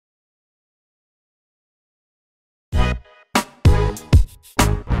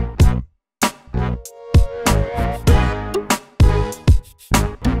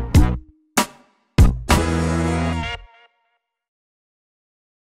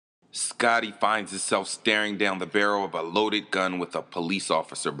Scotty finds himself staring down the barrel of a loaded gun with a police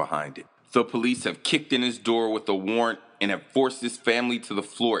officer behind it. The police have kicked in his door with a warrant and have forced his family to the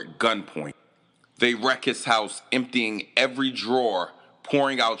floor at gunpoint. They wreck his house, emptying every drawer,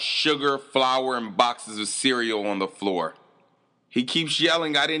 pouring out sugar, flour, and boxes of cereal on the floor. He keeps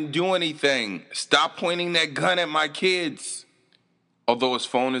yelling, "I didn't do anything. Stop pointing that gun at my kids." Although his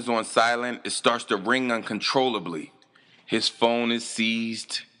phone is on silent, it starts to ring uncontrollably. His phone is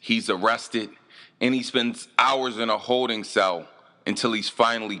seized, he's arrested, and he spends hours in a holding cell until he's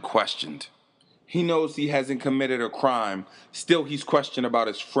finally questioned. He knows he hasn't committed a crime. Still, he's questioned about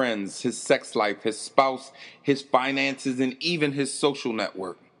his friends, his sex life, his spouse, his finances, and even his social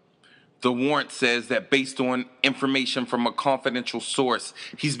network. The warrant says that based on information from a confidential source,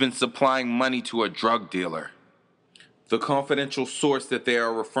 he's been supplying money to a drug dealer. The confidential source that they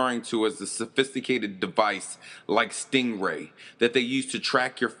are referring to is a sophisticated device like Stingray that they use to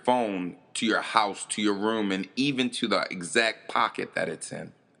track your phone to your house, to your room, and even to the exact pocket that it's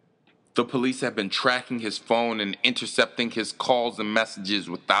in. The police have been tracking his phone and intercepting his calls and messages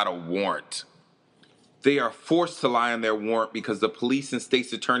without a warrant. They are forced to lie on their warrant because the police and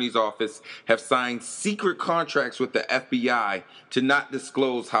state's attorney's office have signed secret contracts with the FBI to not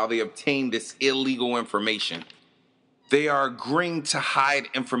disclose how they obtained this illegal information. They are agreeing to hide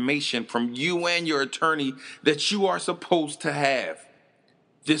information from you and your attorney that you are supposed to have.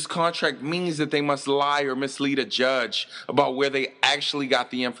 This contract means that they must lie or mislead a judge about where they actually got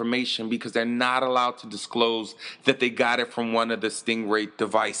the information because they're not allowed to disclose that they got it from one of the Stingray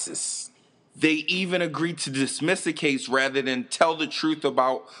devices. They even agreed to dismiss a case rather than tell the truth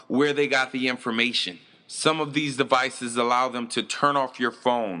about where they got the information. Some of these devices allow them to turn off your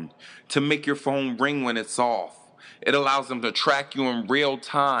phone, to make your phone ring when it's off. It allows them to track you in real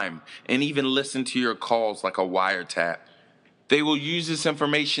time and even listen to your calls like a wiretap. They will use this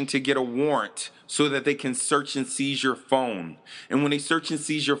information to get a warrant so that they can search and seize your phone. And when they search and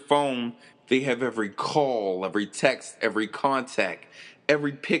seize your phone, they have every call, every text, every contact,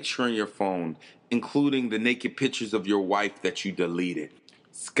 every picture on your phone, including the naked pictures of your wife that you deleted.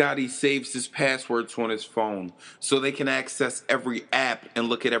 Scotty saves his passwords on his phone so they can access every app and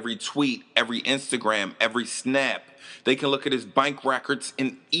look at every tweet, every Instagram, every snap. They can look at his bank records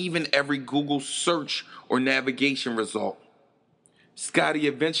and even every Google search or navigation result. Scotty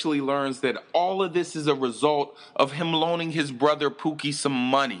eventually learns that all of this is a result of him loaning his brother Pookie some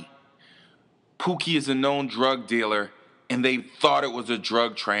money. Pookie is a known drug dealer, and they thought it was a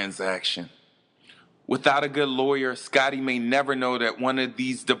drug transaction. Without a good lawyer, Scotty may never know that one of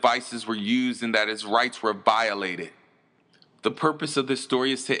these devices were used and that his rights were violated. The purpose of this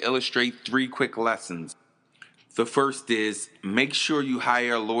story is to illustrate 3 quick lessons. The first is, make sure you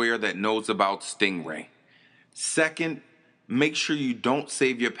hire a lawyer that knows about Stingray. Second, make sure you don't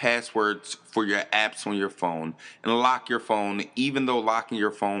save your passwords for your apps on your phone and lock your phone, even though locking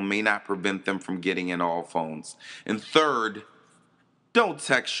your phone may not prevent them from getting in all phones. And third, don't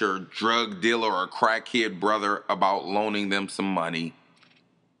text your drug dealer or crackhead brother about loaning them some money.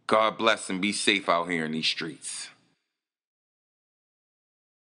 God bless and be safe out here in these streets.